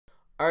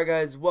Alright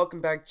guys,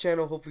 welcome back to the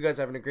channel. Hope you guys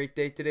are having a great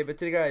day today. But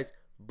today guys,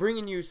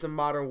 bringing you some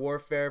Modern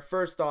Warfare.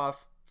 First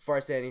off, before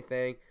I say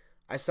anything,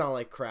 I sound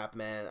like crap,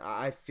 man.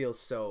 I feel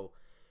so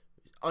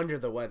under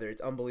the weather. It's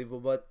unbelievable.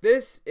 But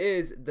this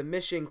is the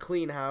mission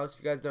Clean House.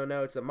 If you guys don't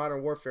know, it's a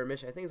Modern Warfare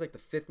mission. I think it's like the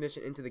 5th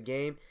mission into the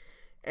game.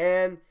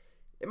 And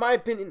in my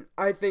opinion,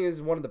 I think this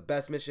is one of the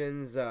best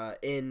missions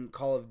in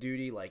Call of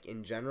Duty, like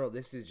in general.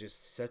 This is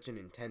just such an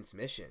intense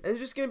mission. And it's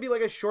just going to be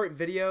like a short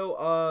video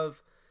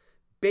of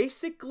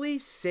basically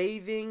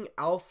saving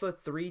Alpha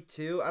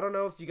 3-2. I don't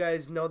know if you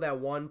guys know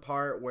that one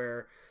part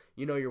where,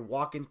 you know, you're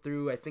walking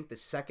through, I think, the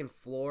 2nd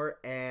floor,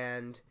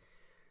 and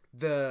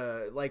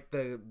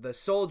the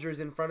soldiers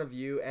in front of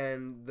you,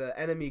 and the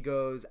enemy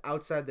goes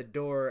outside the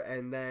door,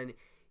 and then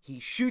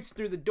he shoots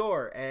through the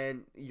door,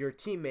 and your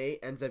teammate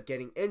ends up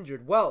getting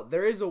injured. Well,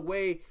 there is a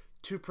way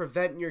to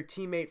prevent your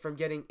teammate from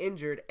getting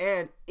injured,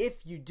 and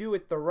if you do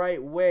it the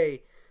right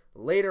way,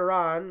 later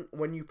on,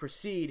 when you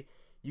proceed,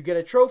 you get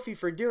a trophy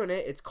for doing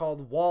it. It's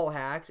called Wall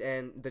Hacks,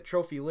 and the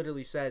trophy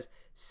literally says,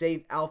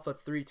 save Alpha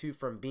 3-2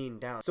 from being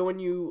down. So when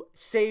you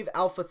save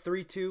Alpha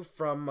 3-2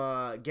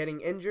 from getting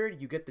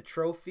injured, you get the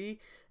trophy.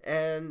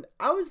 And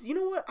I was, you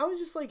know what, I was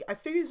just like, I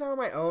figured this out on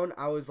my own.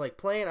 I was like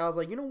playing, I was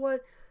like, you know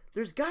what,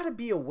 there's got to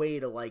be a way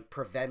to like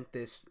prevent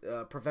this,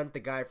 prevent the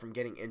guy from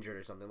getting injured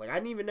or something. Like, I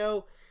didn't even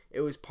know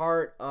it was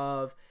part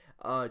of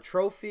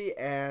trophy,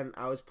 and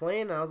I was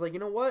playing, and I was like, you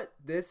know what,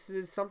 this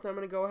is something I'm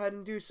gonna go ahead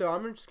and do. So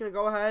I'm just gonna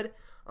go ahead,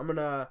 I'm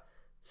gonna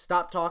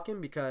stop talking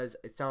because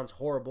it sounds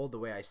horrible the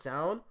way I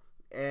sound,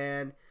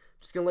 and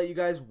I'm just gonna let you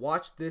guys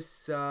watch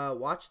this,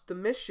 watch the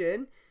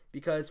mission,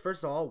 because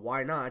first of all,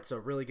 why not? It's a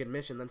really good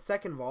mission. Then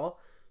second of all,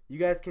 you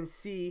guys can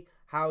see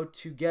how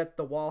to get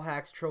the Wall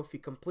Hacks trophy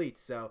complete.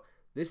 So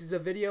this is a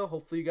video,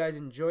 hopefully you guys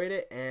enjoyed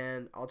it,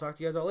 and I'll talk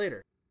to you guys all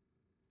later.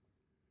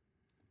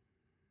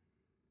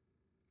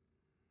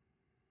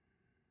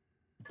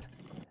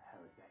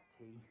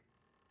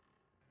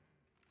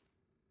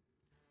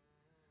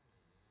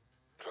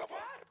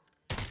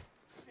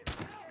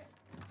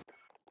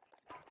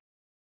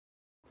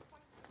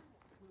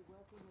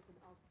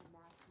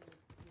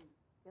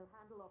 They'll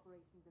handle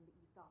operations in the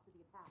east after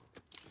the attack.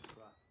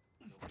 Right.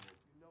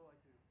 You know I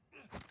do.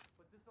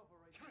 But this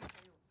operation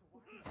failed,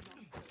 so why is it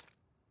not good?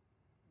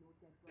 Your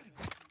dead brother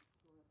is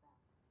sure of that.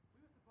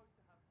 We were supposed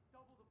to have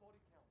double the body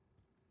count.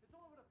 It's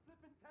all over the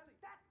flippin' telly.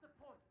 That's the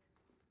point!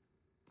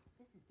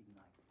 This is the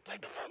United States.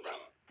 Take the front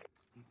row.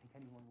 Do you think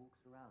anyone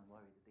walks around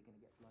worried that they're going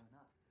to get blown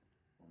up?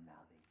 Well,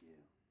 now they do.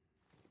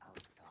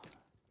 Al-Qatala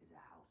is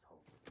a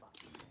household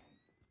fucking name.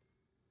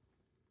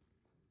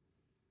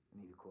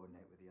 We need to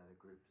coordinate with the other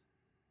groups.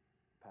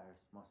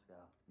 Paris,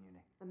 Moscow,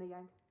 Munich. And the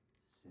Yanks?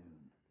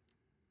 Soon.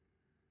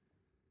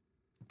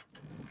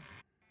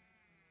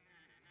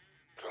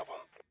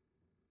 Trouble.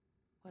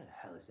 Where the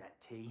hell is that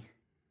T?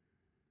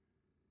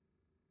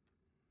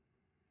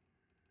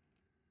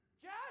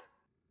 Jess!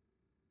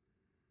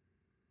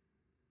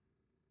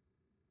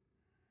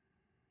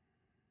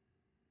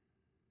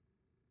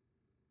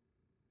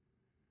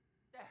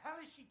 The hell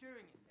is she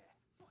doing in there?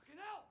 Fucking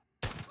hell!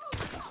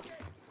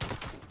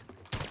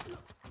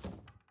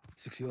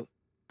 Secure.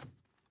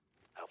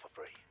 Alpha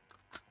 3.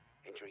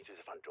 Injury to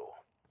the front door.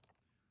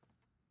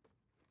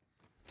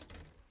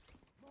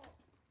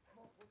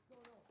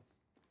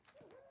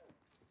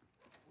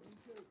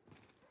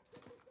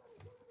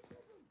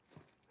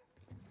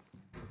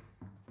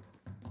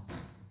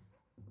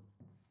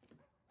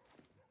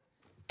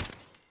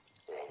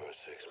 Bravo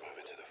 6,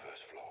 moving to the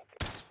first floor.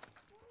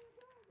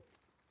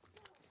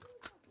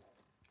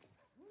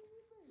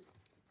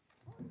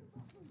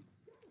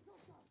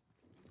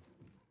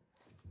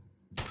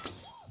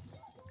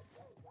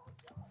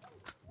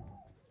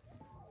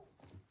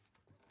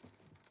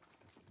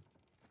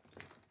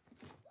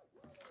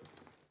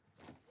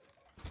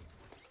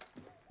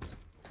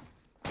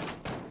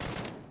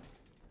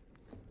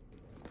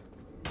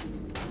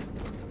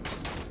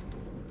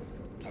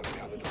 Open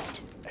down the door.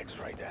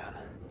 X-ray down.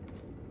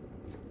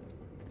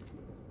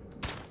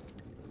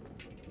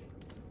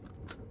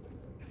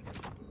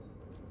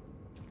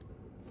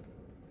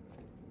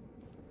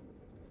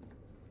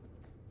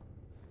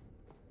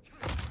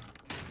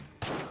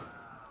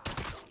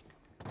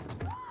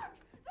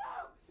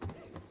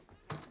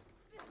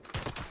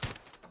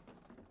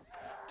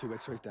 Two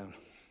X-rays down.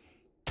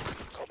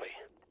 Copy.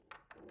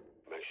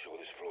 Make sure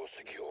this floor's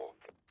secure.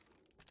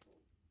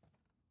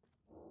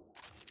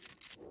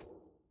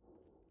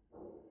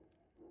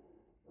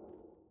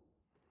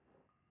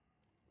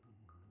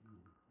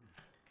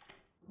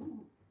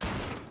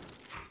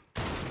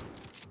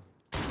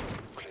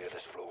 Clear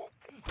this floor.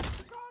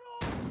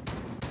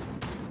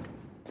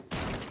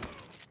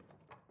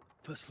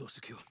 First floor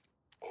secure.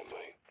 On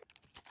me.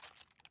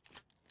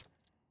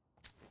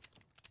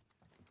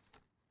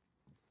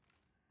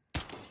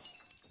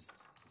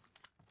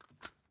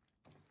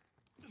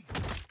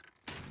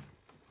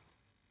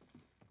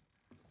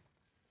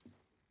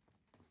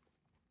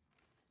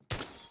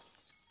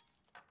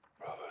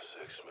 Bravo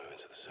 6, moving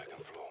to the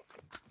 2nd floor.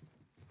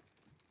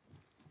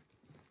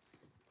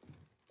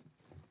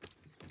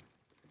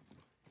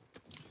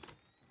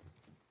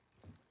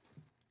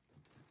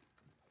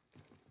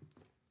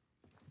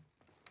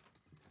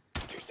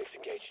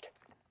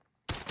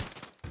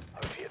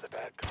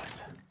 bad guys.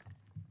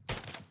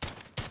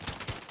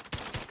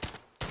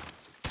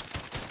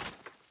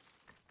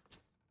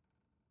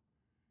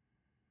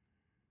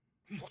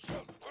 Watch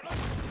out! Grenade!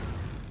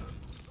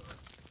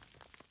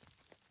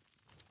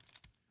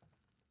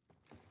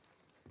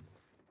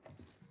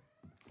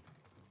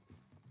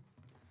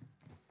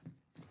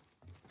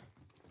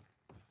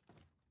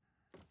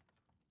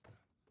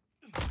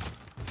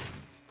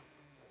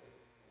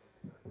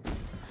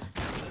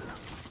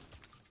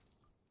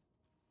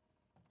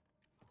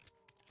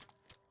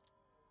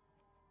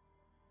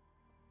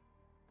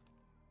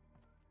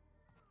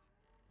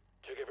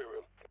 Check every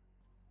room.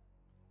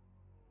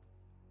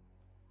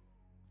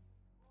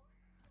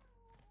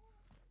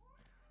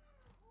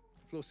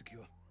 Floor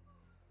secure.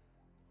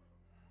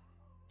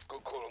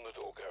 Good call on the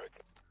door, Garrick.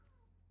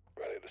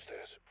 Rally up the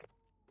stairs.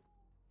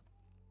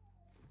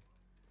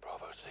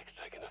 Bravo 6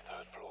 taking the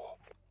 3rd floor.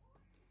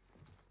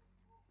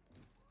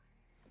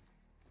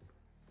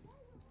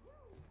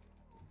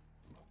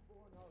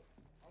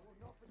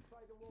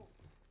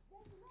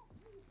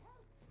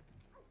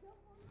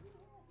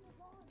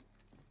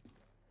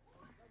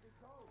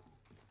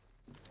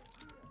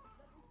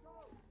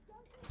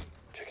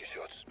 Check your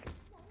shots.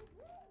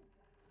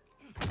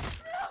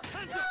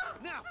 Hands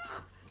up! Now!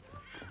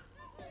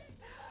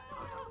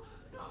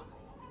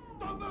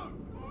 Don't move!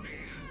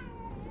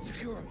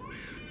 Secure him.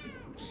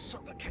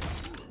 Shut the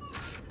cat.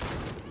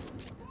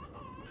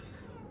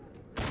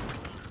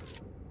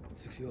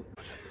 Secure.